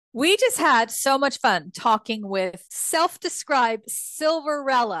We just had so much fun talking with self-described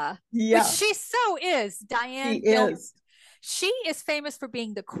Silverella, which Yeah, she so is, she Diane Gilman. is. She is famous for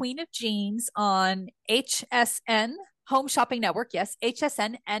being the queen of jeans on HSN, Home Shopping Network. Yes,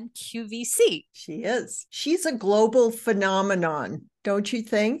 HSN and QVC. She is. She's a global phenomenon, don't you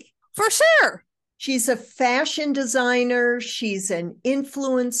think? For sure. She's a fashion designer. She's an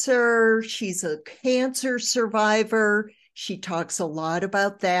influencer. She's a cancer survivor. She talks a lot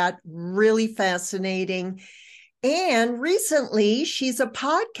about that. Really fascinating. And recently, she's a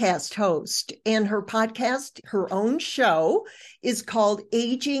podcast host, and her podcast, her own show, is called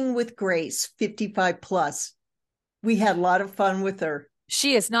Aging with Grace 55 Plus. We had a lot of fun with her.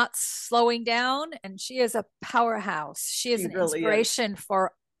 She is not slowing down and she is a powerhouse. She is She an really is. inspiration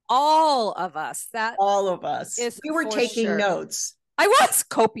for all of us. That All of us. is We were for taking sure. notes. I was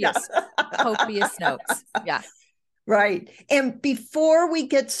Yeah. copious notes. Yeah. Right. And before we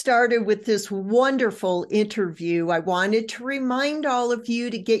get started with this wonderful interview, I wanted to remind all of you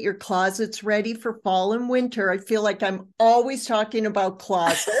to get your closets ready for fall and winter. I feel like I'm always talking about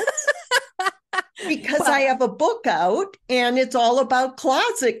closets because I Well, have a book out and it's all about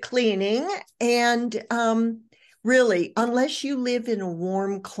closet cleaning. And really, unless you live in a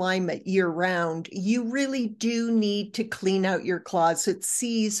warm climate year round, you really do need to clean out your closet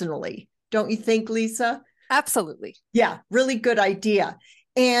seasonally. Don't you think, Lisa? absolutely. Yeah, really good idea.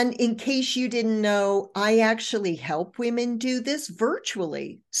 And in case you didn't know, I actually help women do this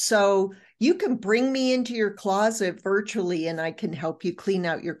virtually. So you can bring me into your closet virtually and I can help you clean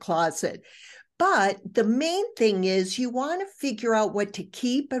out your closet. But the main thing is you want to figure out what to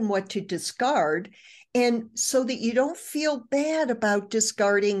keep and what to discard. And so that you don't feel bad about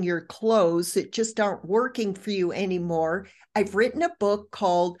discarding your clothes that just aren't working for you anymore, I've written a book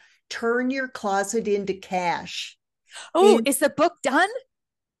called Turn Your Closet into Cash. Oh, And is the book done?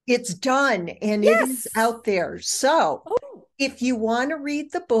 it's done and it is Yes. out there. So Oh, if you want to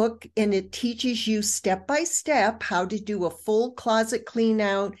read the book and it teaches you step by step how to do a full closet clean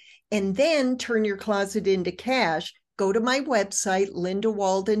out and then turn your closet into cash, go to my website,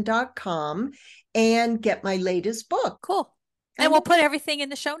 lindawalden.com, and get my latest book. cool. And And we'll put everything in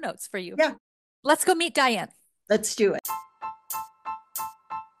the show notes for you. yeah, Let's go meet Diane. let's do it.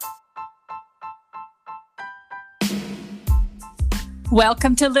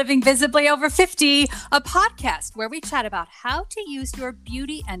 Welcome to Living Visibly Over 50, a podcast where we chat about how to use your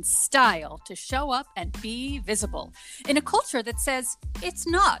beauty and style to show up and be visible in a culture that says it's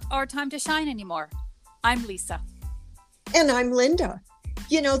not our time to shine anymore. I'm Lisa. And I'm Linda.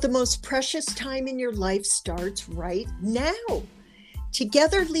 You know, the most precious time in your life starts right now.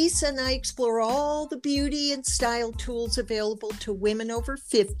 Together, Lisa and I explore all the beauty and style tools available to women over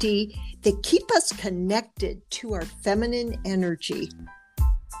 50 that keep us connected to our feminine energy.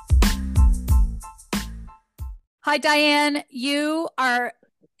 Hi, Diane. You are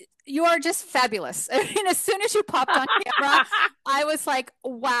just fabulous. I mean, as soon as you popped on camera, I was like,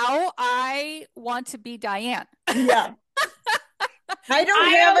 wow, I want to be Diane. Yeah. I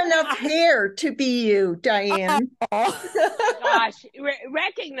don't have enough hair to be you, Diane. Oh. Gosh,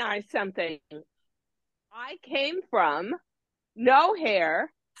 recognize something. I came from no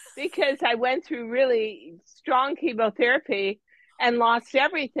hair because I went through really strong chemotherapy and lost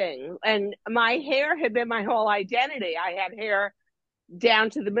everything. And my hair had been my whole identity. I had hair down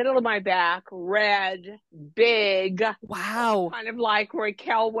to the middle of my back, red, big, Wow. kind of like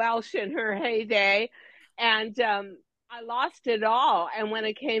Raquel Welch in her heyday. And I lost it all. And when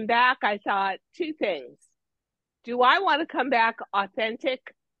it came back, I thought two things. Do I want to come back authentic?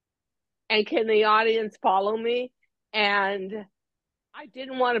 And can the audience follow me? And I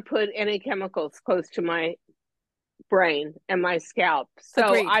didn't want to put any chemicals close to my brain and my scalp.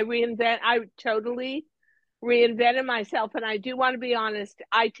 So Agreed. I totally reinvented myself. And I do want to be honest,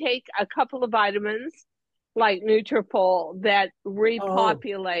 I take a couple of vitamins like Nutrafol that Oh,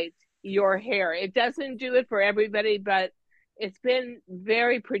 repopulate your hair. It doesn't do it for everybody, but it's been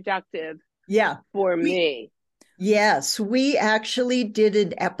very productive yeah. for We, me. yes, we actually did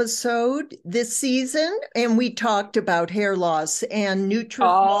an episode this season and we talked about hair loss and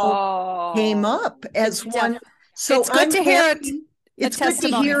Nutrafol came Oh, up as one. So It's good I'm to hear happy. a It's good to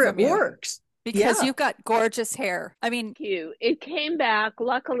testimony hear it from you works. because Yeah. you've got gorgeous hair. I mean, cute. It came back,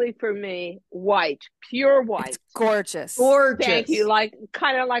 luckily for me, white, pure it's white. gorgeous. Thank you. Gorgeous. Like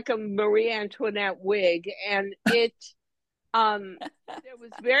kind of like a Marie Antoinette wig. And there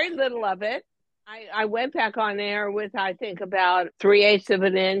was very little of it. I went back on air with, I think, about 3/8 of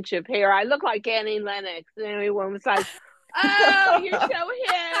an inch of hair. I look like Annie Lennox. And everyone was like, oh, you're so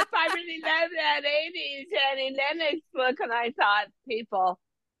hip. I really love that 80s Annie Lennox look. And I thought, people,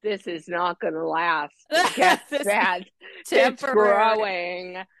 this is not going to last. Get that. It's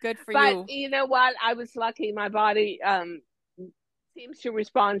growing. Good for but you. You know what? I was lucky. My body seems to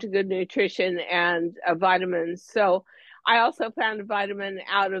respond to good nutrition and vitamins. So I also found a vitamin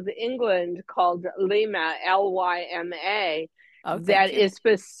out of England called Lyma, Lyma, that is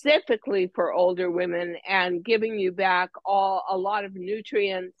specifically for older women and giving you back a lot of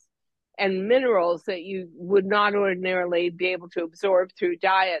nutrients and minerals that you would not ordinarily be able to absorb through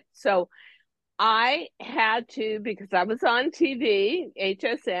diet. So I had to, because I was on TV,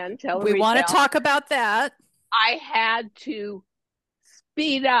 HSN, television. We want to talk about that. I had to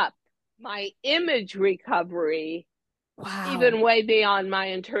speed up my image recovery, even way beyond my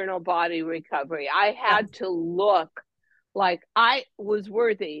internal body recovery. I had to look like I was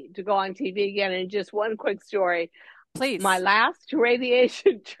worthy to go on TV again. And just one quick story. Please. My last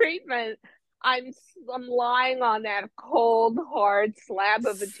radiation treatment, I'm lying on that cold, hard slab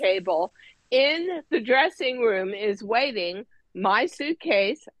of a table. In the dressing room is waiting my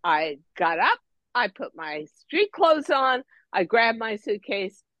suitcase. I got up, I put my street clothes on, I grabbed my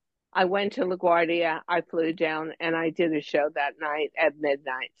suitcase, I went to LaGuardia, I flew down, and I did a show that night at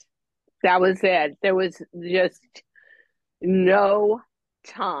midnight. That was it. There was just no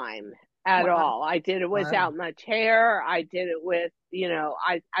time at all. I did it without much hair. I did it with,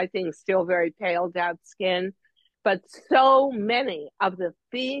 I think still very pale, dark skin. But so many of the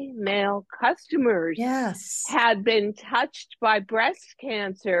female customers had been touched by breast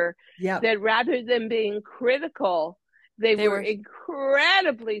cancer that rather than being critical, they were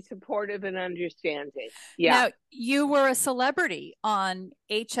incredibly supportive and understanding. Now, you were a celebrity on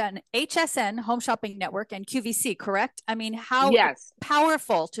HSN, Home Shopping Network, and QVC, correct? I mean, how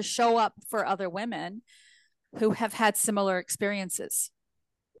powerful to show up for other women who have had similar experiences.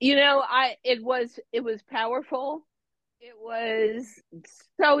 It was powerful. It was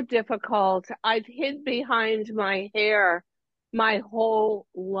so difficult. I've hid behind my hair my whole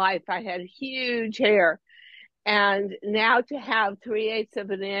life. I had huge hair. And now to have 3/8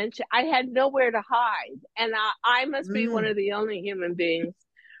 of an inch, I had nowhere to hide. And I must be one of the only human beings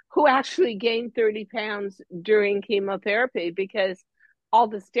who actually gained 30 pounds during chemotherapy, because all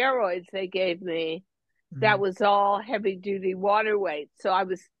the steroids they gave me, that was all heavy duty water weight. So I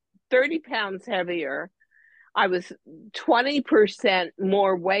was 30 pounds heavier. I was 20%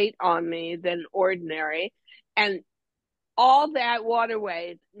 more weight on me than ordinary. And all that water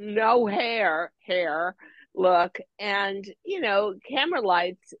weight, no hair look, and camera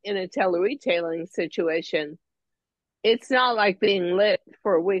lights in a tele-retailing situation, it's not like being lit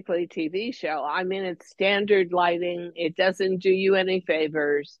for a weekly TV show. I mean, it's standard lighting. It doesn't do you any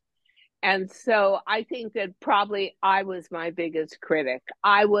favors. And so I think that probably I was my biggest critic.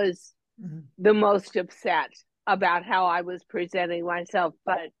 I was the most upset about how I was presenting myself.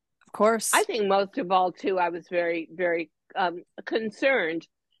 But of course, I think most of all too, I was very, very concerned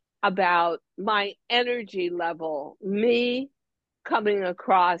about my energy level, me coming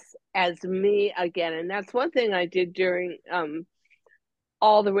across as me again. And that's one thing I did during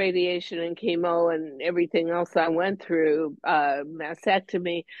all the radiation and chemo and everything else I went through,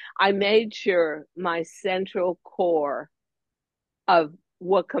 mastectomy. I made sure my central core of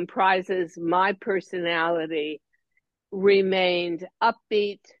what comprises my personality remained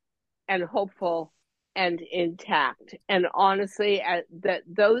upbeat and hopeful and intact. And honestly, that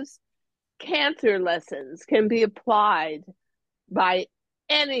those cancer lessons can be applied by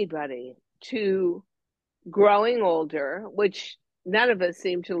anybody to growing older, which none of us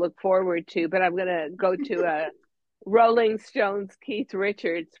seem to look forward to. But I'm going to go to a Rolling Stones Keith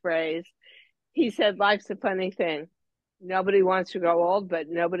Richards phrase. He said, life's a funny thing. Nobody wants to grow old, but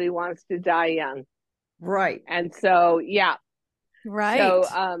nobody wants to die young. Right. And so, Right. So,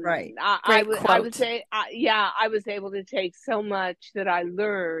 right. I would say, I was able to take so much that I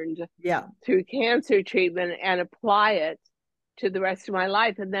learned through cancer treatment and apply it to the rest of my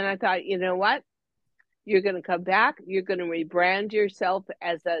life. And then I thought, you know what? You're going to come back. You're going to rebrand yourself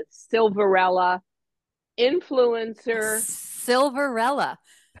as a Silverella influencer. Silverella.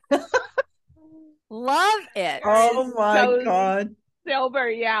 Love it. Oh my God.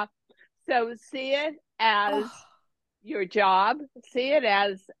 Silver, So see it as your job, see it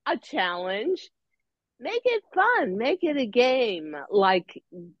as a challenge, make it fun, make it a game, like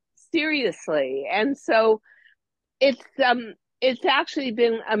seriously. And so it's actually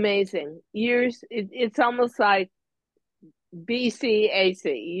been amazing. It's almost like BCAC,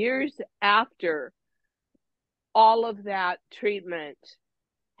 years after all of that treatment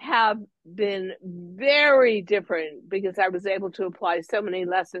have been very different, because I was able to apply so many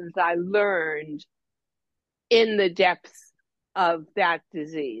lessons I learned in the depths of that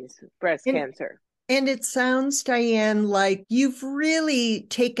disease, breast cancer. And it sounds, Diane, like you've really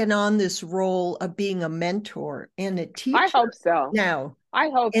taken on this role of being a mentor and a teacher. I hope so. Now. I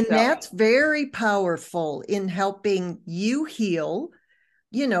hope and so. That's very powerful in helping you heal.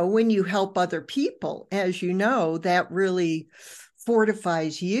 When you help other people, as you know, that really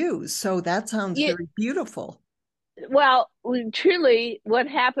fortifies you. So that sounds very beautiful. Well, truly, what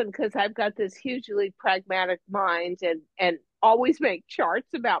happened, because I've got this hugely pragmatic mind and always make charts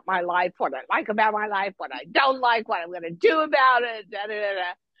about my life, what I like about my life, what I don't like, what I'm going to do about it. Da, da, da,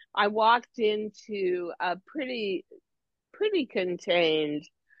 da. I walked into a pretty contained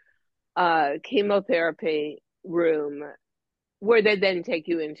chemotherapy room where they then take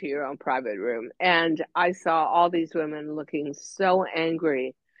you into your own private room. And I saw all these women looking so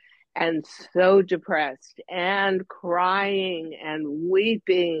angry and so depressed and crying and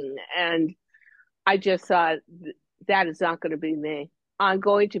weeping. And I just thought, that is not going to be me. I'm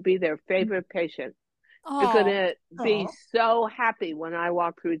going to be their favorite patient. They're going to be so happy when I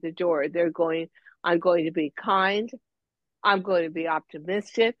walk through the door. I'm going to be kind. I'm going to be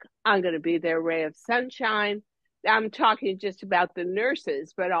optimistic. I'm going to be their ray of sunshine. I'm talking just about the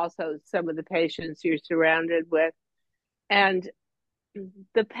nurses, but also some of the patients you're surrounded with. And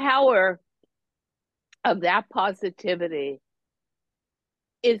the power of that positivity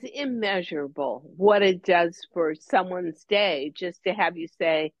is immeasurable. What it does for someone's day, just to have you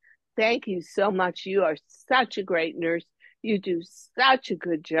say, thank you so much. You are such a great nurse. You do such a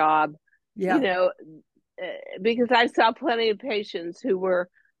good job. Yeah. Because I saw plenty of patients who were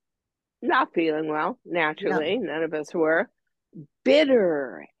not feeling well, naturally. Yeah. None of us were.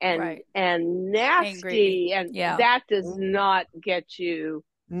 Bitter and nasty. Angry. And that does not get you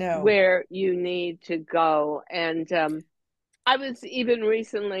where you need to go. And I was even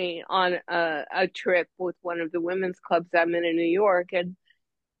recently on a trip with one of the women's clubs I'm in New York, and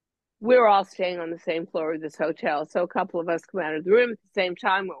we're all staying on the same floor of this hotel. So a couple of us come out of the room at the same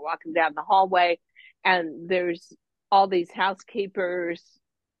time. We're walking down the hallway, and there's all these housekeepers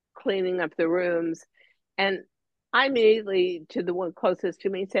cleaning up the rooms. And I immediately, to the one closest to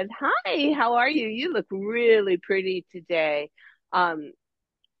me, said, "Hi, how are you? You look really pretty today.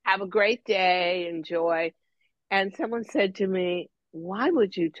 Have a great day. Enjoy." And someone said to me, "Why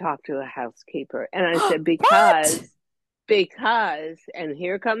would you talk to a housekeeper?" And I said, because, and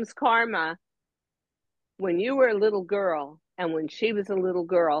here comes karma. When you were a little girl and when she was a little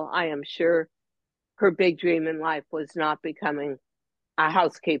girl, I am sure her big dream in life was not becoming a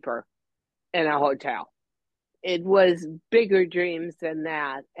housekeeper in a hotel. It was bigger dreams than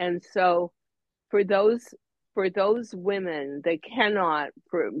that. And so for those women that cannot,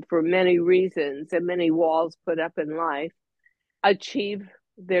 for many reasons and many walls put up in life, achieve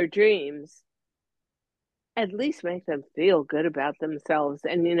their dreams, at least make them feel good about themselves.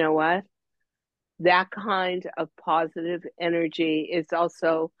 And you know what? That kind of positive energy is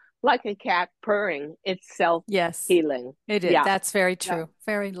also like a cat purring. It's self-healing. It is. Yeah. That's very true. Yeah.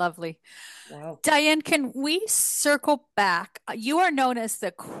 Very lovely. Wow. Diane, can we circle back? You are known as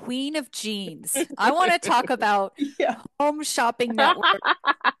the Queen of Jeans. I want to talk about Home Shopping Network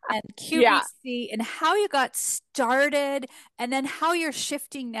and QVC and how you got started and then how you're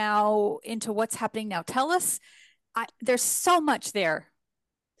shifting now into what's happening now. Tell us, there's so much there.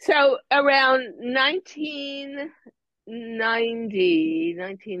 So around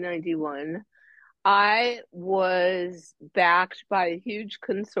 1991, I was backed by a huge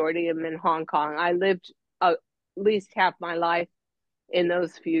consortium in Hong Kong. I lived at least half my life in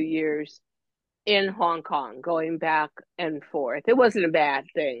those few years in Hong Kong, going back and forth. It wasn't a bad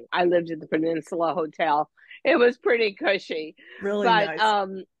thing. I lived at the Peninsula Hotel. It was pretty cushy. Really nice.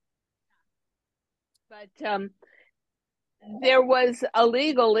 But there was a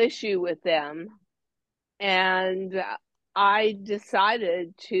legal issue with them, and I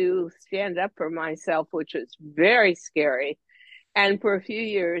decided to stand up for myself, which was very scary. And for a few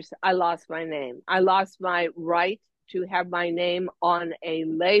years, I lost my name. I lost my right to have my name on a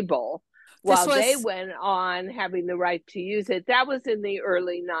label while they went on having the right to use it. That was in the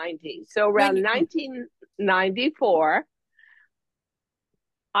early 90s. So around 1994,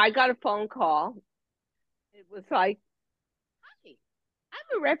 I got a phone call. It was like,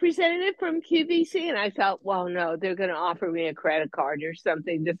 I'm a representative from QVC. And I thought, well, no, they're going to offer me a credit card or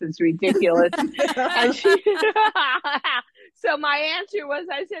something. This is ridiculous. And so my answer was,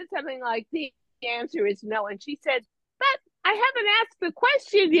 I said something like, the answer is no. And she said, but I haven't asked the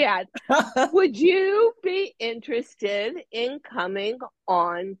question yet. Would you be interested in coming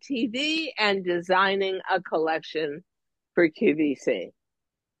on TV and designing a collection for QVC?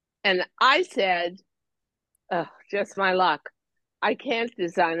 And I said, oh, just my luck. I can't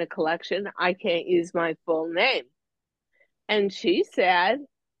design a collection. I can't use my full name. And she said,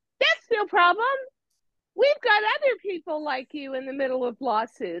 that's no problem. We've got other people like you in the middle of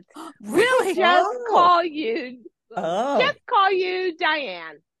lawsuits. Really? Just call you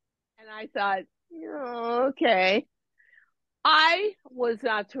Diane. And I thought, oh, okay. I was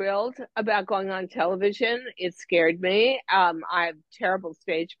not thrilled about going on television. It scared me. I have terrible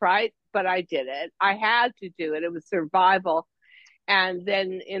stage fright, but I did it. I had to do it. It was survival. And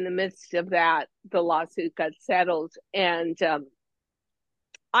then in the midst of that, the lawsuit got settled. And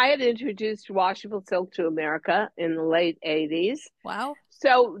I had introduced washable silk to America in the late 80s. Wow.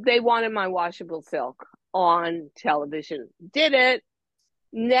 So they wanted my washable silk on television. Did it.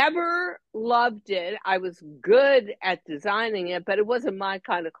 Never loved it. I was good at designing it, but it wasn't my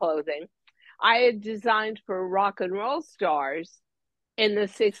kind of clothing. I had designed for rock and roll stars in the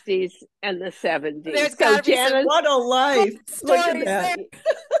 60s and the 70s. There's gotta be some what a life. Look at that.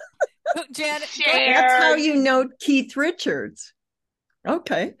 Janet, that's how you know Keith Richards.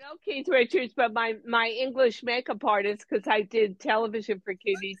 Okay. No Keith Richards, but my English makeup artist, because I did television for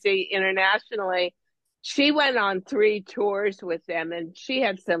QVC internationally. She went on 3 tours with them, and she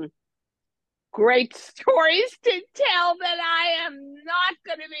had some great stories to tell that I am not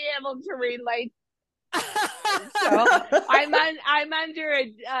going to be able to relate. So I'm under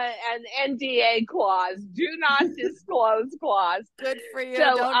an NDA clause, do not disclose clause. Good for you.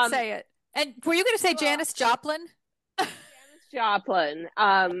 So, don't say it. And were you going to say Janis Joplin? Janis Joplin.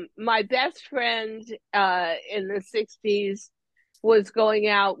 My best friend in the 60s was going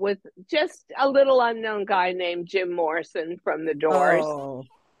out with just a little unknown guy named Jim Morrison from the Doors. Oh.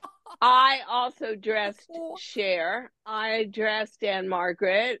 I also dressed Cher. I dressed Anne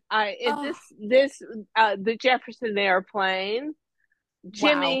Margaret. The Jefferson Airplane,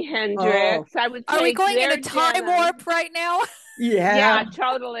 Jimi Hendrix. I would. Are we going in a time warp right now? Yeah,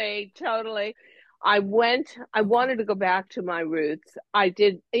 totally. I wanted to go back to my roots. I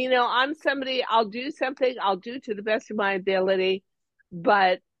did. I'm somebody. I'll do something. I'll do to the best of my ability.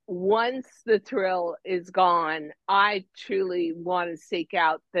 But once the thrill is gone, I truly want to seek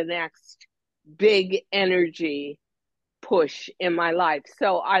out the next big energy push in my life.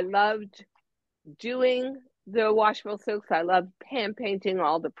 So I loved doing the washable silks. I loved hand painting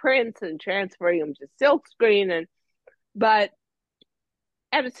all the prints and transferring them to silkscreen. But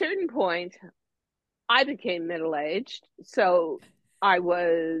at a certain point, I became middle-aged. So I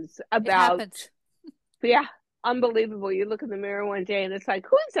was about, unbelievable. You look in the mirror one day and it's like,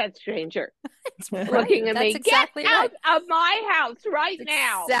 who is that stranger looking at me? Exactly Get out of my house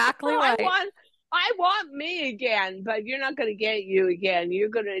now. Exactly right. I want me again, but you're not going to get you again. You're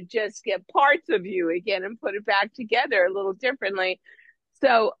going to just get parts of you again and put it back together a little differently.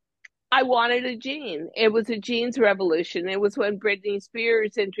 So I wanted a jean. It was a jeans revolution. It was when Britney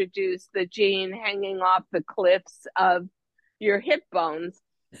Spears introduced the jean hanging off the cliffs of your hip bones.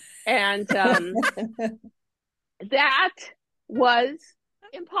 And that was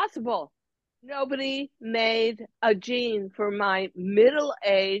impossible. Nobody made a jean for my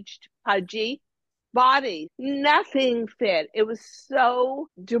middle-aged, pudgy body. Nothing fit. It was so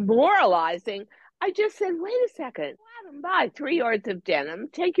demoralizing. I just said, wait a second. Go out and buy 3 yards of denim.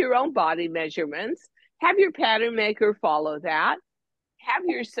 Take your own body measurements. Have your pattern maker follow that. Have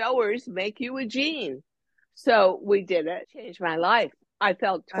your sewers make you a jean. So we did it. It changed my life. I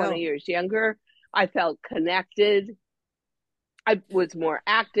felt 20 years younger. I felt connected. I was more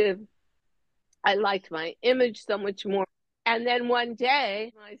active. I liked my image so much more. And then one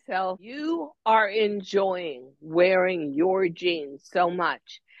day, myself, you are enjoying wearing your jeans so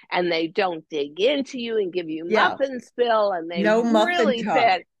much. And they don't dig into you and give you muffin spill. And they really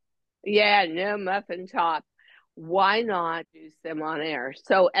fit. Yeah, no muffin top. Why not use them on air?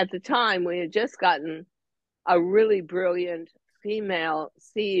 So at the time, we had just gotten a really brilliant female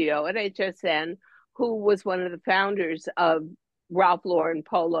CEO at HSN who was one of the founders of Ralph Lauren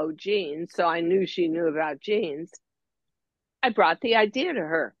Polo jeans. So I knew she knew about jeans. I brought the idea to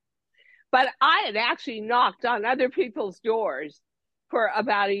her. But I had actually knocked on other people's doors for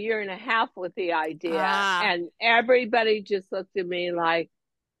about 1.5 years with the idea. And everybody just looked at me like,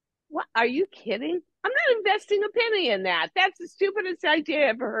 what? Are you kidding? I'm not investing a penny in that. That's the stupidest idea I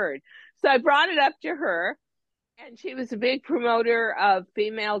ever heard. So I brought it up to her. And she was a big promoter of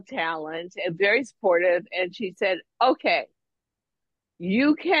female talent and very supportive. And she said, okay,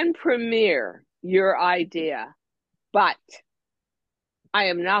 you can premiere your idea, but I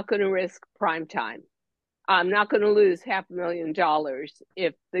am not going to risk prime time. I'm not going to lose $500,000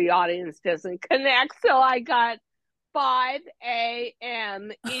 if the audience doesn't connect. So I got 5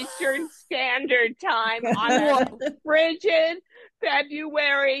 a.m. Eastern Standard Time on a frigid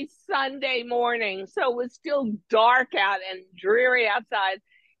February Sunday morning. So it was still dark out and dreary outside.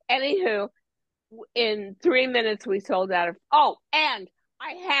 Anywho, in 3 minutes, we sold out of. Oh, and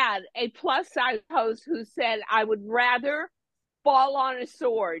I had a plus size host who said I would rather fall on a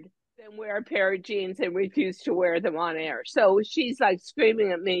sword than wear a pair of jeans and refuse to wear them on air. So she's like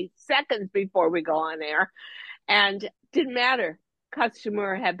screaming at me seconds before we go on air. And didn't matter.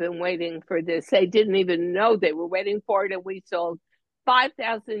 Customer had been waiting for this. They didn't even know they were waiting for it. And we sold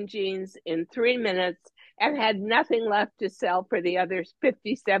 5,000 jeans in 3 minutes and had nothing left to sell for the other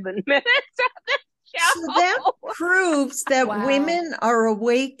 57 minutes of the show. So that proves that women are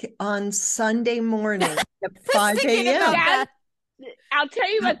awake on Sunday morning at 5 a.m. I'll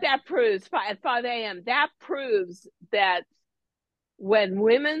tell you what that proves at 5 a.m. That proves that when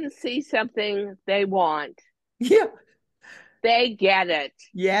women see something they want, they get it.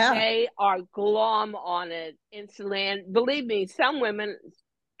 Yeah. They are glom on it instantly. And believe me, some women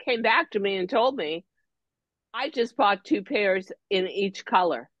came back to me and told me, I just bought 2 pairs in each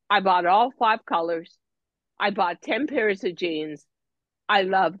color. I bought all 5 colors. I bought 10 pairs of jeans. I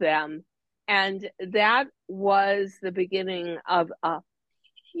love them. And that was the beginning of a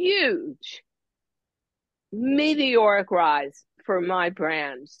huge meteoric rise for my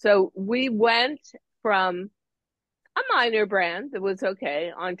brand. So we went from a minor brand that was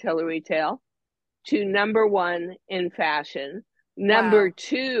okay on tele-retail to number 1 in fashion, number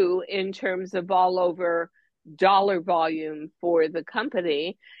 2 in terms of all over dollar volume for the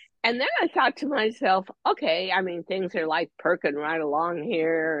company. And then I thought to myself, okay, I mean, things are like perking right along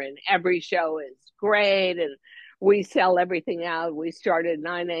here and every show is great and we sell everything out. We start at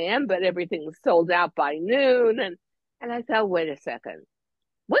 9 a.m., but everything's sold out by noon. And I thought, wait a second,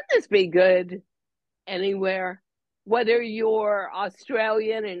 wouldn't this be good anywhere? Whether you're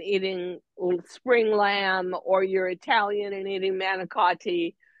Australian and eating spring lamb or you're Italian and eating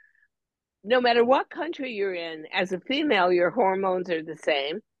manicotti, no matter what country you're in, as a female, your hormones are the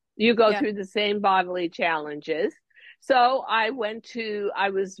same. You go through the same bodily challenges. So I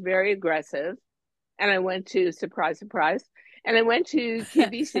was very aggressive and I went to, surprise, surprise, and I went to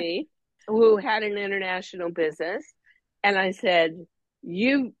QVC, who had an international business. And I said,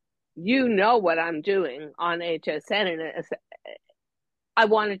 you know what I'm doing on HSN and I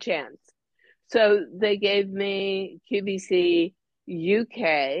want a chance. So they gave me QVC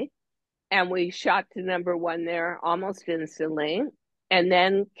UK and we shot to number 1 there almost instantly. And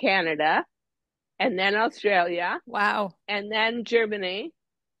then Canada, and then Australia. Wow. And then Germany,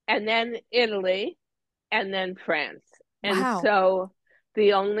 and then Italy, and then France. And so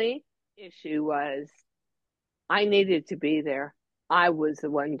the only issue was I needed to be there. I was the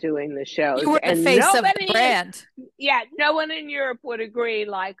one doing the shows. You were the face of the brand. No one in Europe would agree,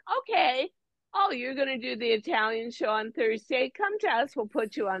 like, okay, oh, you're going to do the Italian show on Thursday? Come to us. We'll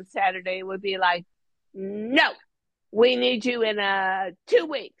put you on Saturday. It would be like, no. We need you in 2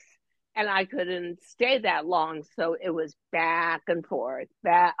 weeks. And I couldn't stay that long. So it was back and forth.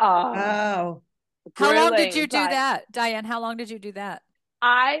 How long did you do that, Diane? How long did you do that?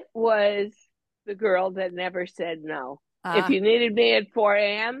 I was the girl that never said no. If you needed me at 4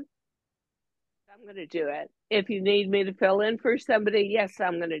 a.m., I'm going to do it. If you need me to fill in for somebody, yes,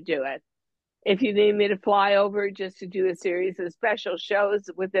 I'm going to do it. If you need me to fly over just to do a series of special shows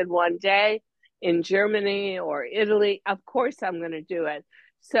within one day, in Germany or Italy, of course I'm going to do it.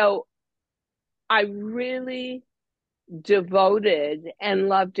 So I really devoted and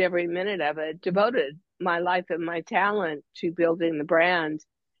loved every minute of it, devoted my life and my talent to building the brand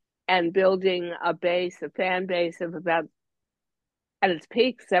and building a fan base of about, at its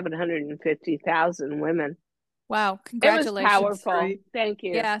peak, 750,000 women. Wow. Congratulations. It was powerful. Thank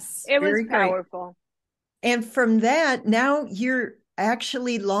you. Yes. It was powerful. And from that, now you're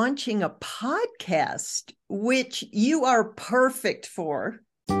actually launching a podcast, which you are perfect for.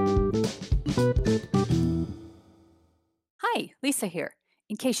 Hi, Lisa here.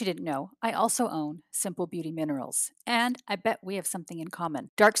 In case you didn't know, I also own Simple Beauty Minerals, and I bet we have something in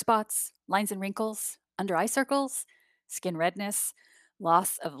common. Dark spots, lines and wrinkles, under eye circles, skin redness,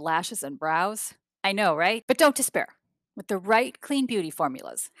 loss of lashes and brows. I know, right? But don't despair. With the right clean beauty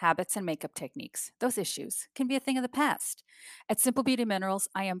formulas, habits, and makeup techniques, those issues can be a thing of the past. At Simple Beauty Minerals,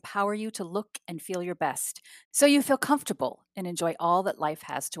 I empower you to look and feel your best so you feel comfortable and enjoy all that life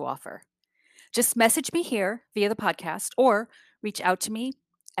has to offer. Just message me here via the podcast or reach out to me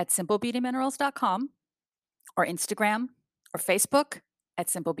at simplebeautyminerals.com or Instagram or Facebook at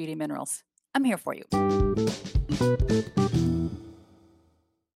Simple Beauty Minerals. I'm here for you.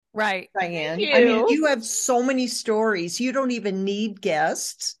 Right. Diane. I mean, you. you have so many stories. You don't even need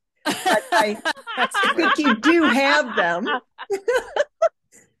guests, but I think you do have them.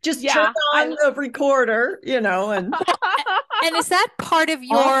 Just turn Yeah, on the recorder, and And is that part of off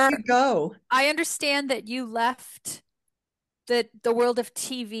your, you go. I understand that you left the world of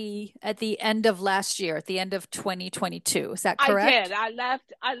TV at the end of last year, at the end of 2022. Is that I correct? did.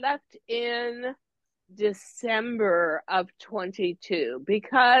 I left in December of 22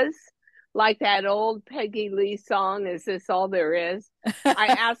 because, like that old Peggy Lee song, "Is This All There Is?" I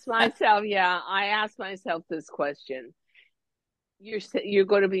asked myself this question. You're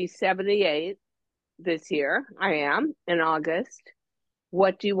going to be 78 this year. I am in August.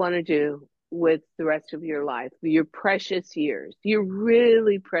 What do you want to do with the rest of your life? Your precious years, your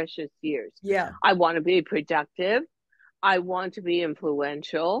really precious years. Yeah. I want to be productive. I want to be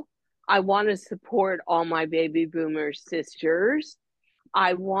influential. I want to support all my baby boomer sisters.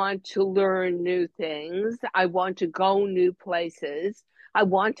 I want to learn new things. I want to go new places. I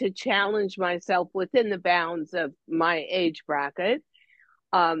want to challenge myself within the bounds of my age bracket.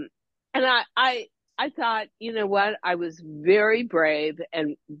 Um, and I thought, you know what? I was very brave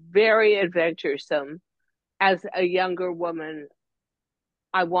and very adventuresome as a younger woman.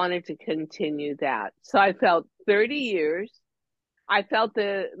 I wanted to continue that. So I felt 30 years. I felt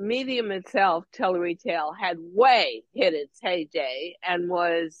the medium itself, teleretail, had way hit its heyday and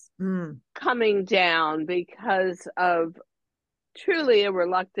was coming down because of truly a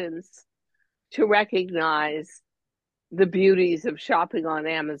reluctance to recognize the beauties of shopping on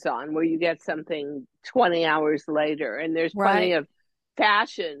Amazon, where you get something 20 hours later. And there's plenty Right. of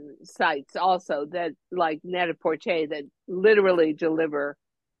fashion sites also that, like Net-a-Porter, that literally deliver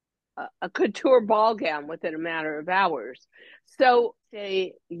a couture ball gown within a matter of hours. So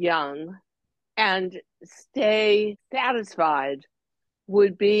stay young and stay satisfied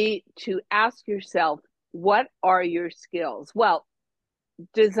would be to ask yourself, what are your skills? Well,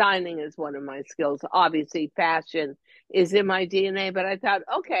 designing is one of my skills. Obviously, fashion is in my DNA, but I thought,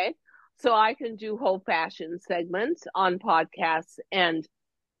 okay, so I can do whole fashion segments on podcasts and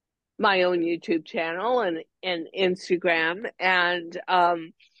my own YouTube channel and Instagram, and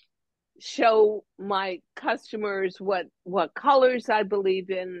show my customers what colors I believe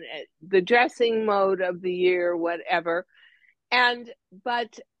in, the dressing mode of the year, whatever. And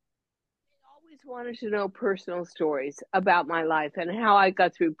but always wanted to know personal stories about my life and how I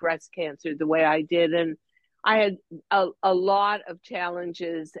got through breast cancer the way I did. And I had a lot of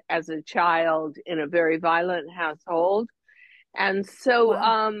challenges as a child in a very violent household. And so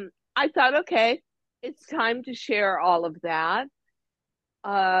Wow. I thought, okay, it's time to share all of that.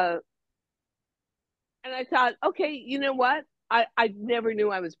 Uh, and I thought, okay, you know what? I never knew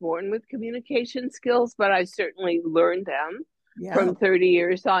I was born with communication skills, but I certainly learned them Yeah. from 30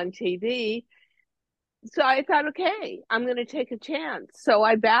 years on TV. So I thought, okay, I'm going to take a chance. So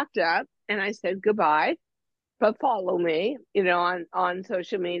I backed up and I said goodbye, but follow me, on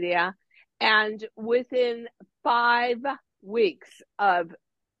social media. And within 5 weeks of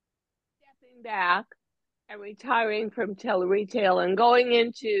stepping back and retiring from teleretail and going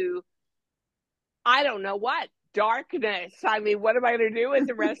into, I don't know what, darkness. I mean, what am I going to do with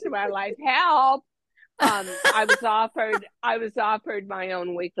the rest of my life? Help. I was offered my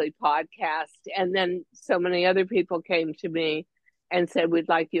own weekly podcast, and then so many other people came to me and said, "We'd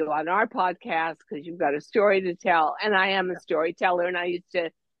like you on our podcast because you've got a story to tell." And I am a storyteller, and I used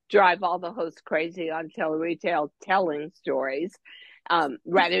to drive all the hosts crazy on teleretail telling stories,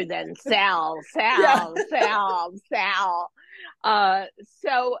 rather than sell, Yeah. sell, sell, sell.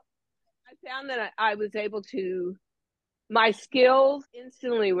 So I found that I was able to, my skills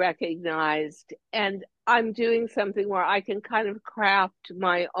instantly recognized, and I'm doing something where I can kind of craft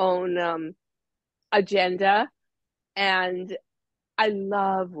my own agenda. And I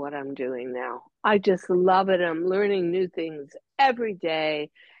love what I'm doing now. I just love it. I'm learning new things every day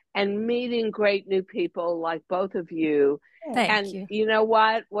and meeting great new people like both of you. Thank And you. you know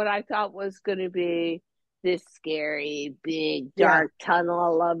what? What I thought was going to be this scary, big, Yeah. dark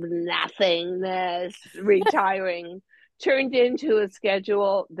tunnel of nothingness, retiring, turned into a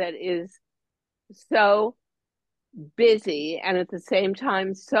schedule that is so busy and at the same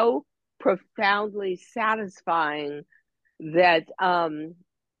time so profoundly satisfying that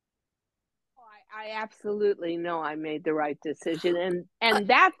I absolutely know I made the right decision, and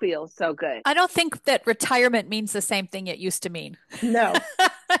that feels so good. I don't think that retirement means the same thing it used to mean. No,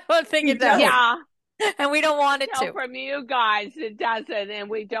 I don't think you it does. don't. Yeah, And we don't want it So to. from you guys, it doesn't, and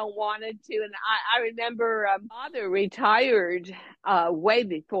we don't want it to. And I remember father retired way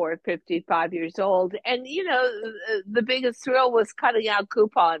before 55 years old. And, the biggest thrill was cutting out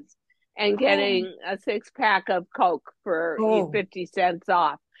coupons and getting a 6-pack of Coke for 50 cents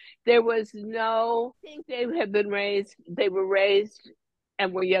off. There was no, I think they were raised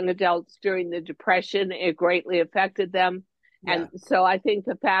and were young adults during the Depression. It greatly affected them. Yeah. And so I think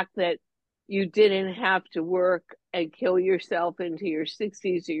the fact that you didn't have to work and kill yourself into your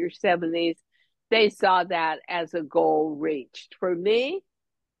 60s or your 70s, they saw that as a goal reached. For me,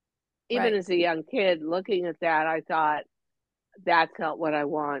 even as a young kid, looking at that, I thought, that's not what I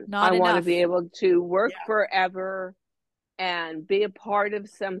want. I want to be able to work forever and be a part of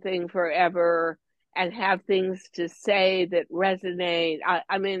something forever and have things to say that resonate.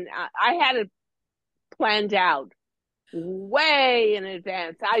 I mean, I had it planned out way in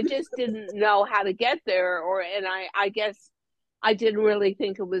advance. I just didn't know how to get there, and I guess I didn't really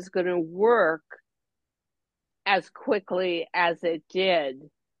think it was going to work as quickly as it did,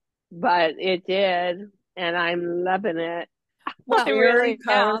 but it did, and I'm loving it. Well, very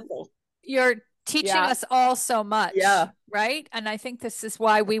powerful. You're teaching us all so much, right? And I think this is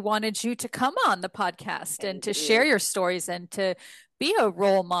why we wanted you to come on the podcast and to share your stories and to be a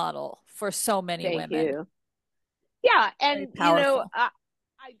role model for so many women. Thank you. Yeah, and I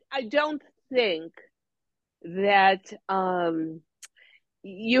don't think that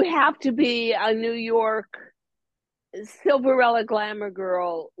you have to be a New York Silverella glamour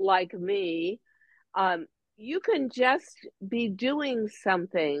girl like me. You can just be doing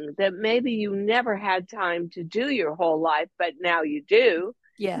something that maybe you never had time to do your whole life, but now you do.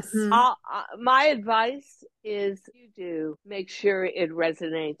 Yes. My advice is you do make sure it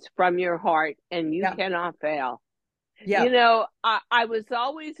resonates from your heart, and you cannot fail. Yeah. I was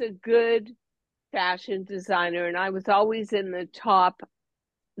always a good fashion designer, and I was always in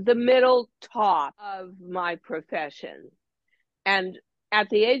the middle top of my profession. And at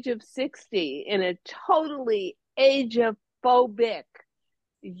the age of 60, in a totally age-phobic,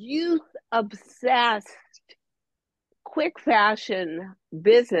 youth-obsessed, quick fashion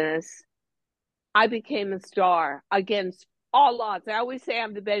business, I became a star against all odds. I always say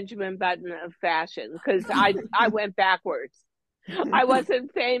I'm the Benjamin Button of fashion because I went backwards. I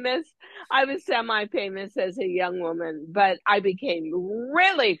wasn't famous. I was semi-famous as a young woman, but I became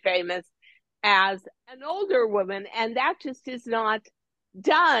really famous as an older woman, and that just is not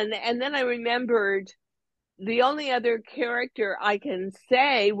done. And then I remembered the only other character I can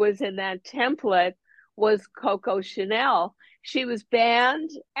say was in that template was Coco Chanel. She was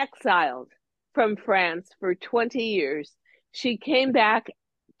banned, exiled from France for 20 years. She came back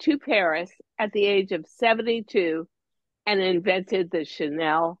to Paris at the age of 72 and invented the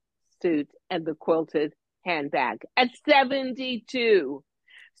Chanel suit and the quilted handbag at 72.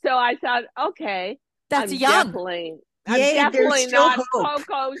 So I thought, okay, that's I'm young. I'm definitely not hope.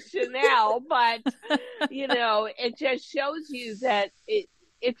 Coco Chanel, but it just shows you that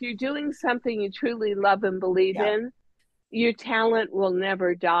if you're doing something you truly love and believe in, your talent will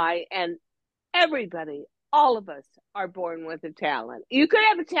never die. And everybody, all of us, are born with a talent. You could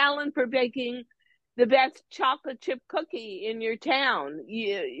have a talent for baking the best chocolate chip cookie in your town.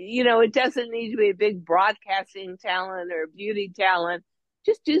 It doesn't need to be a big broadcasting talent or beauty talent.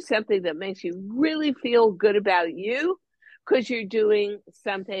 Just do something that makes you really feel good about you because you're doing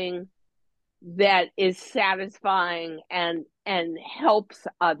something that is satisfying and helps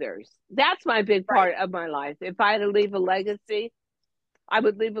others. That's my big part of my life. If I had to leave a legacy, I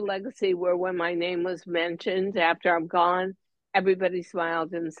would leave a legacy where when my name was mentioned after I'm gone, everybody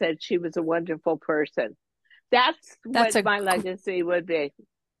smiled and said she was a wonderful person. That's what my legacy would be.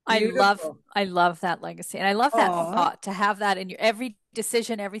 I love that legacy. And I love that thought, to have that in your every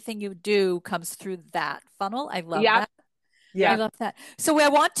decision, everything you do comes through that funnel. I love that. Yeah. I love that. So we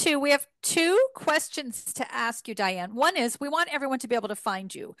have 2 questions to ask you, Diane. One is, we want everyone to be able to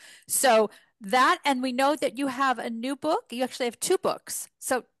find you. So that, and we know that you have a new book. You actually have 2 books.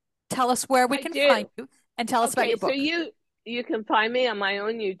 So tell us where we can find you and tell us about your book. So you can find me on my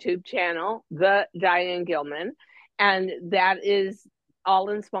own YouTube channel, The Diane Gilman, and that is all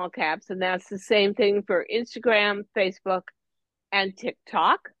in small caps. And that's the same thing for Instagram, Facebook, and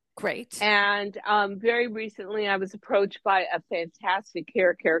TikTok. Great. And very recently, I was approached by a fantastic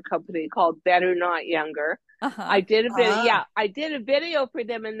hair care company called Better Not Younger. I did a video for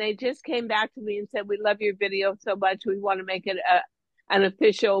them, and they just came back to me and said, "We love your video so much. We want to make it an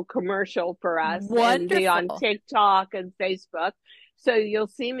official commercial for us and be on TikTok and Facebook." So you'll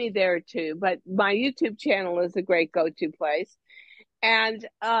see me there too. But my YouTube channel is a great go-to place. And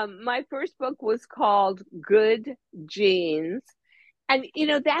my first book was called Good Genes. And,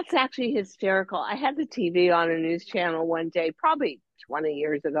 that's actually hysterical. I had the TV on a news channel one day, probably 20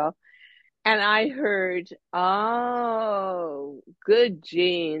 years ago, and I heard, oh, Good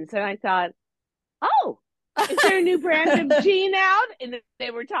Genes. And I thought, oh, is there a new brand of gene out? And they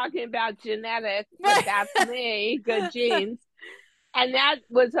were talking about genetics, but that's me, Good Genes. And that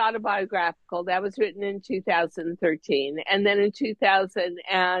was autobiographical. That was written in 2013. And then in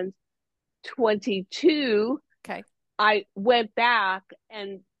 2022, Okay. I went back and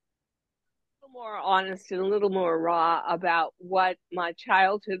a little more honest and a little more raw about what my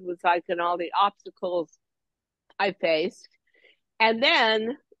childhood was like and all the obstacles I faced. And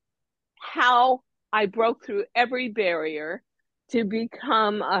then how I broke through every barrier to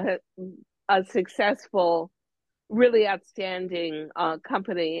become a successful, really outstanding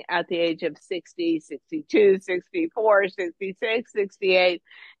company at the age of 60, 62, 64, 66, 68.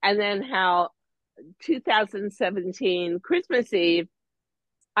 And then how 2017, Christmas Eve,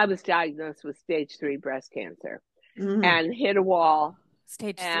 I was diagnosed with stage 3 breast cancer and hit a wall.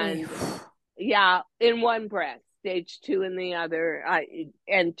 Stage 3. Yeah, in one breast, stage 2 in the other,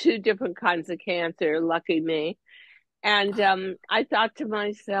 and 2 different kinds of cancer, lucky me. And I thought to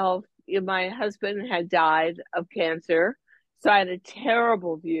myself, my husband had died of cancer. So I had a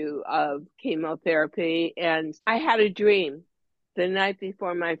terrible view of chemotherapy. And I had a dream the night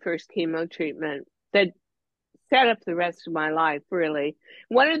before my first chemo treatment that set up the rest of my life, really.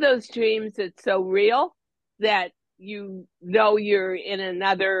 One of those dreams that's so real that you're in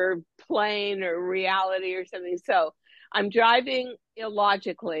another plane or reality or something. So I'm driving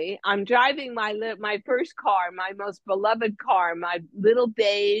illogically. I'm driving my first car, my most beloved car, my little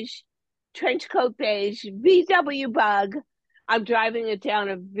beige, trench coat beige VW Bug. I'm driving it down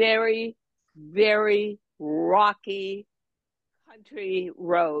a very, very rocky country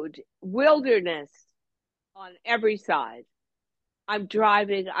road, wilderness on every side. I'm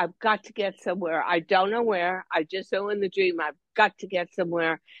driving. I've got to get somewhere. I don't know where. I just know in the dream I've got to get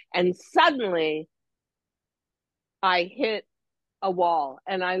somewhere. And suddenly I hit a wall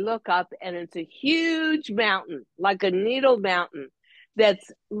and I look up and it's a huge mountain, like a needle mountain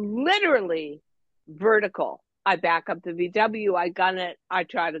that's literally vertical. I back up the VW, I gun it, I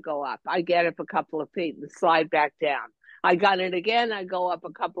try to go up. I get up a couple of feet and slide back down. I gun it again, I go up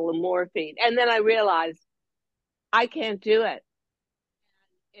a couple of more feet. And then I realized I can't do it.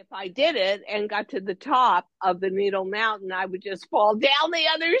 If I did it and got to the top of the Needle Mountain, I would just fall down the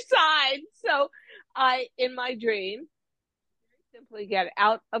other side. So in my dream, simply get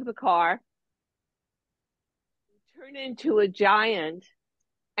out of the car, turn into a giant,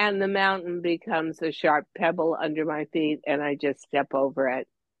 and the mountain becomes a sharp pebble under my feet, and I just step over it.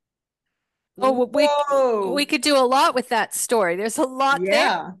 Oh, we could do a lot with that story. There's a lot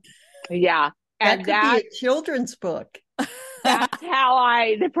there. Yeah. And that could be a children's book. That's how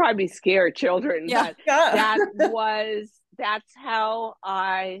they probably scare children, but that's how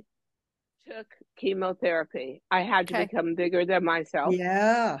I took chemotherapy. I had to become bigger than myself.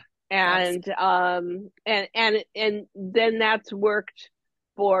 Yeah. And then that's worked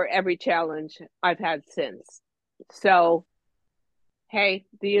for every challenge I've had since. So, hey,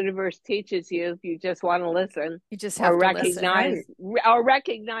 the universe teaches you if you just want to listen. You just have to recognize listen, right? Or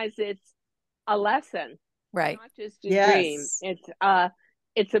recognize it's a lesson. Right. Not just a dream.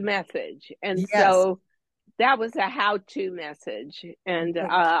 It's a message. And so that was a how-to message. And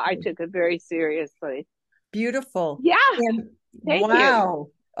I took it very seriously. Beautiful. Yeah. Thank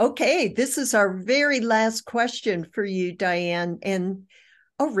you. Okay. This is our very last question for you, Diane, and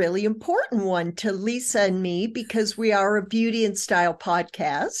a really important one to Lisa and me because we are a beauty and style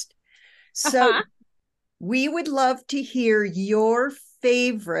podcast. So we would love to hear your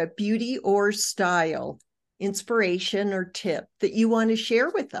favorite beauty or style inspiration or tip that you want to share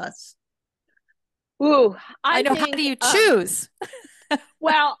with us. Ooh, I know. How do you choose?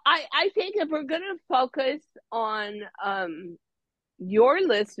 Well, I think if we're going to focus on your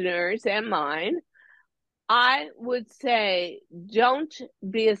listeners and mine, I would say don't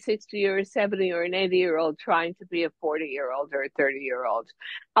be a 60 or a 70 or an 80-year-old trying to be a 40-year-old or a 30-year-old.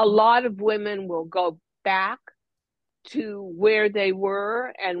 A lot of women will go back to where they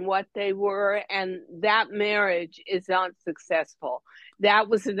were and what they were, and that marriage is not successful. That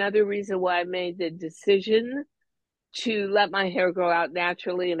was another reason why I made the decision to let my hair grow out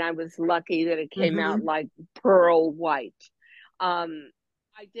naturally, and I was lucky that it came out like pearl white. I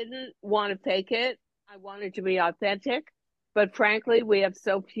didn't want to fake it. I wanted to be authentic, but frankly, we have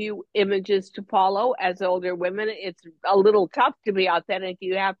so few images to follow as older women. It's a little tough to be authentic.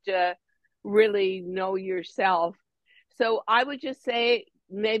 You have to really know yourself. So I would just say,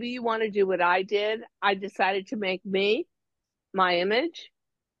 maybe you want to do what I did. I decided to make me, my image,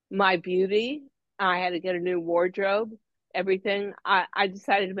 my beauty. I had to get a new wardrobe, everything. I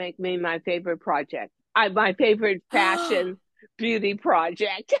decided to make me my favorite project. My favorite fashion beauty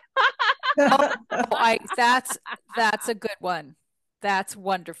project. That's a good one. That's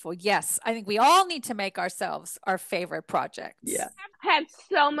wonderful. Yes, I think we all need to make ourselves our favorite projects. Yeah. I've had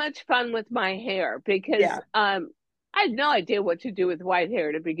so much fun with my hair because Yeah. I had no idea what to do with white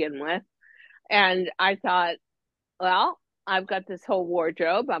hair to begin with. And I thought, well, I've got this whole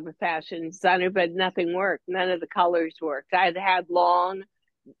wardrobe. I'm a fashion designer, but nothing worked. None of the colors worked. I had long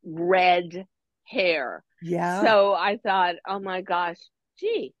red hair. Yeah. So I thought, oh my gosh,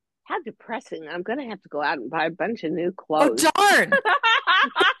 gee, how depressing. I'm going to have to go out and buy a bunch of new clothes. Oh, darn.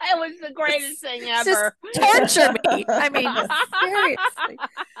 It was the greatest thing ever. Just torture me. I mean, seriously.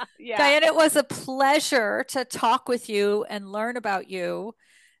 Yeah. Diane, it was a pleasure to talk with you and learn about you.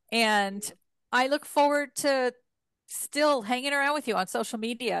 And I look forward to still hanging around with you on social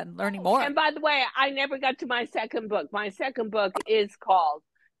media and learning more. And by the way, I never got to my second book. My second book is called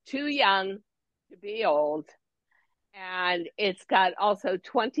Too Young to Be Old. And it's got also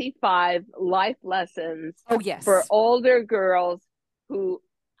 25 life lessons for older girls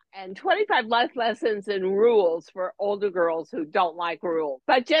and 25 life lessons and rules for older girls who don't like rules.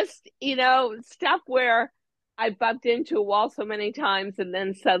 But just, stuff where I bumped into a wall so many times and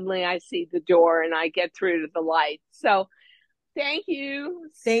then suddenly I see the door and I get through to the light. So thank you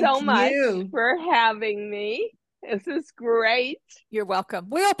so much for having me. This is great. You're welcome.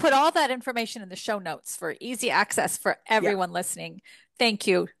 We'll put all that information in the show notes for easy access for everyone listening. Thank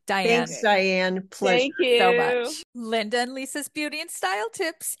you, Diane. Thanks, Diane. Pleasure. Thank you so much. Linda and Lisa's beauty and style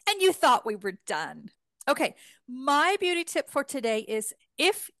tips. And you thought we were done. Okay. My beauty tip for today is,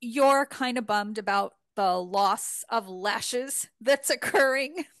 if you're kind of bummed about the loss of lashes that's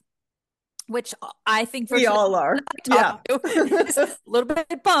occurring, which I think we all are. A little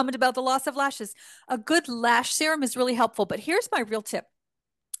bit bummed about the loss of lashes. A good lash serum is really helpful, but here's my real tip.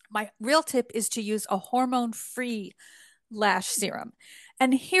 My real tip is to use a hormone-free lash serum.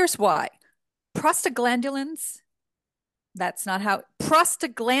 And here's why. Prostaglandins, that's not how,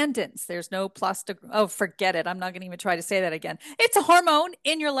 prostaglandins, there's no forget it. I'm not going to even try to say that again. It's a hormone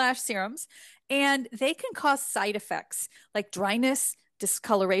in your lash serums, and they can cause side effects like dryness,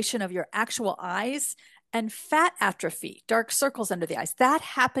 discoloration of your actual eyes, and fat atrophy, dark circles under the eyes. That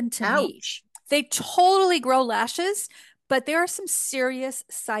happened to me. They totally grow lashes, but there are some serious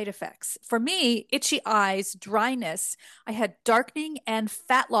side effects. For me, itchy eyes, dryness, I had darkening and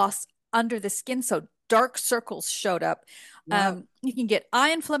fat loss under the skin. So dark circles showed up. Wow. You can get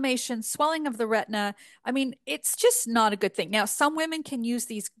eye inflammation, swelling of the retina. I mean, it's just not a good thing. Now, some women can use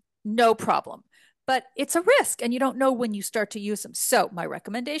these no problem, but it's a risk and you don't know when you start to use them. So my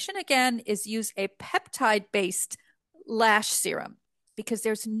recommendation again is use a peptide-based lash serum, because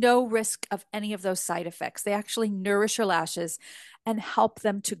there's no risk of any of those side effects. They actually nourish your lashes and help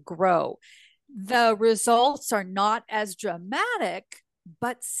them to grow. The results are not as dramatic,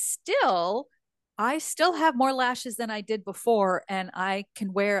 but still, I still have more lashes than I did before. And I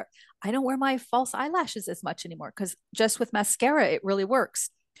don't wear my false eyelashes as much anymore, because just with mascara, it really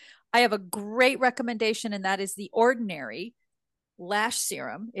works. I have a great recommendation, and that is the Ordinary Lash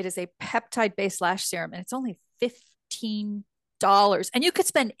Serum. It is a peptide-based lash serum, and it's only $15. And you could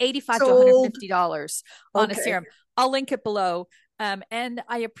spend $85 to $150 on a serum. I'll link it below. And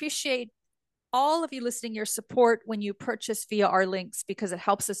I appreciate all of you listening, your support when you purchase via our links, because it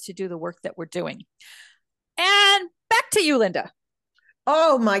helps us to do the work that we're doing. And back to you, Linda.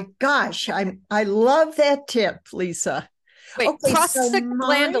 Oh my gosh. I love that tip, Lisa. Wait,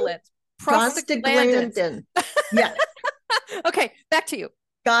 prostaglandins. Prostaglandin. Yeah. Okay, back to you.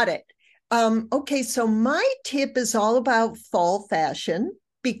 Got it. Okay, so my tip is all about fall fashion,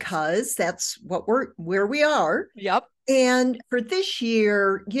 because that's where we are. Yep. And for this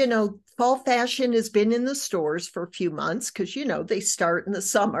year, fall fashion has been in the stores for a few months because, they start in the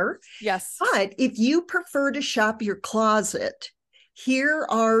summer. Yes. But if you prefer to shop your closet, here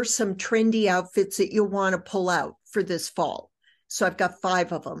are some trendy outfits that you'll want to pull out for this fall. So I've got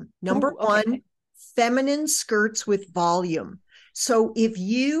 5 of them. Number one, feminine skirts with volume. So if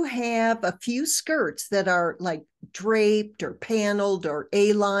you have a few skirts that are like draped or paneled or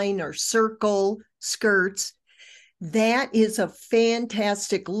A-line or circle skirts, that is a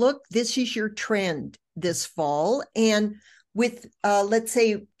fantastic look. This is your trend this fall. And with, let's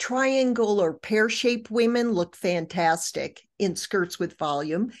say, triangle or pear-shaped women look fantastic in skirts with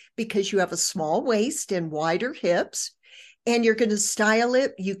volume, because you have a small waist and wider hips. And you're going to style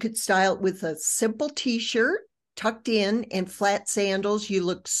it. You could style it with a simple t-shirt tucked in and flat sandals. You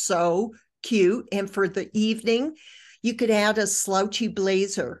look so cute. And for the evening, you could add a slouchy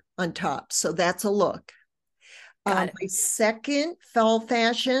blazer on top. So that's a look. My second fall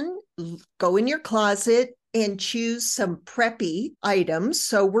fashion, go in your closet and choose some preppy items.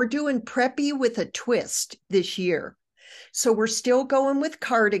 So we're doing preppy with a twist this year. So we're still going with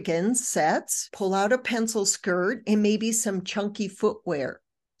cardigan sets, pull out a pencil skirt, and maybe some chunky footwear.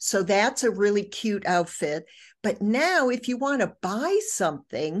 So that's a really cute outfit. But now if you want to buy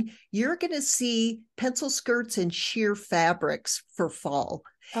something, you're going to see pencil skirts and sheer fabrics for fall.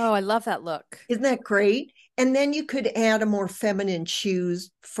 Oh, I love that look. Isn't that great? And then you could add a more feminine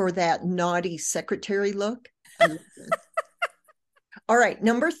shoes for that naughty secretary look. All right,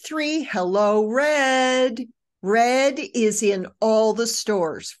 number 3, hello, red. Red is in all the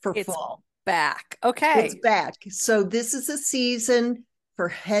stores for fall. Back. Okay. It's back. So this is a season for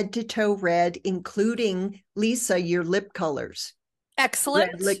head to toe red, including, Lisa, your lip colors.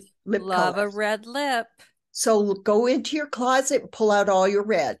 Excellent. Lip Love colors. a red lip. So go into your closet and pull out all your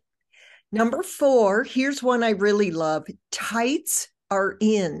red. Number 4, here's one I really love. Tights are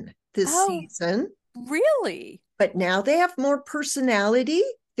in this season. Really? But now they have more personality.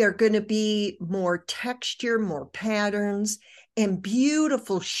 They're going to be more texture, more patterns, and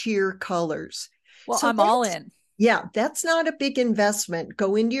beautiful sheer colors. Well, so I'm all in. Yeah, that's not a big investment.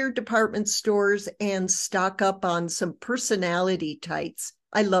 Go into your department stores and stock up on some personality tights.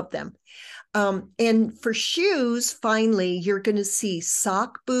 I love them. And for shoes, finally, you're going to see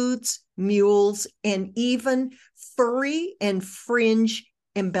sock boots, mules, and even furry and fringe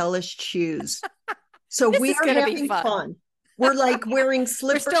embellished shoes. So we are having fun. We're like wearing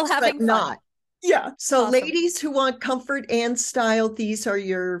slippers, We're still having but not. Yeah. So awesome. Ladies who want comfort and style, these are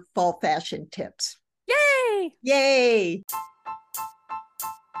your fall fashion tips. Yay! Yay!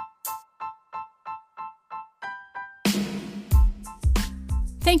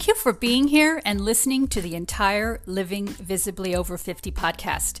 Thank you for being here and listening to the entire Living Visibly Over 50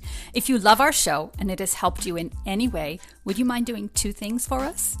 podcast. If you love our show and it has helped you in any way, would you mind doing 2 things for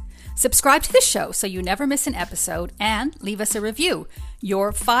us? Subscribe to the show so you never miss an episode and leave us a review.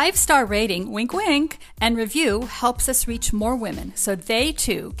 Your 5-star rating, wink wink, and review helps us reach more women so they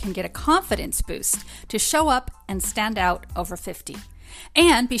too can get a confidence boost to show up and stand out over 50.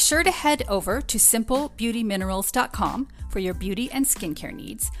 And be sure to head over to simplebeautyminerals.com for your beauty and skincare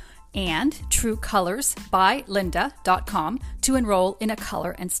needs, and trueColorsByLinda.com to enroll in a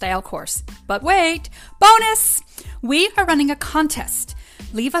color and style course. But wait, bonus! We are running a contest.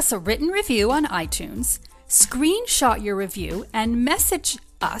 Leave us a written review on iTunes, screenshot your review, and message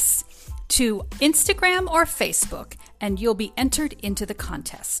us to Instagram or Facebook, and you'll be entered into the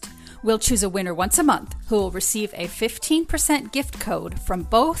contest. We'll choose a winner once a month who will receive a 15% gift code from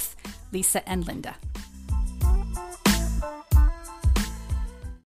both Lisa and Linda.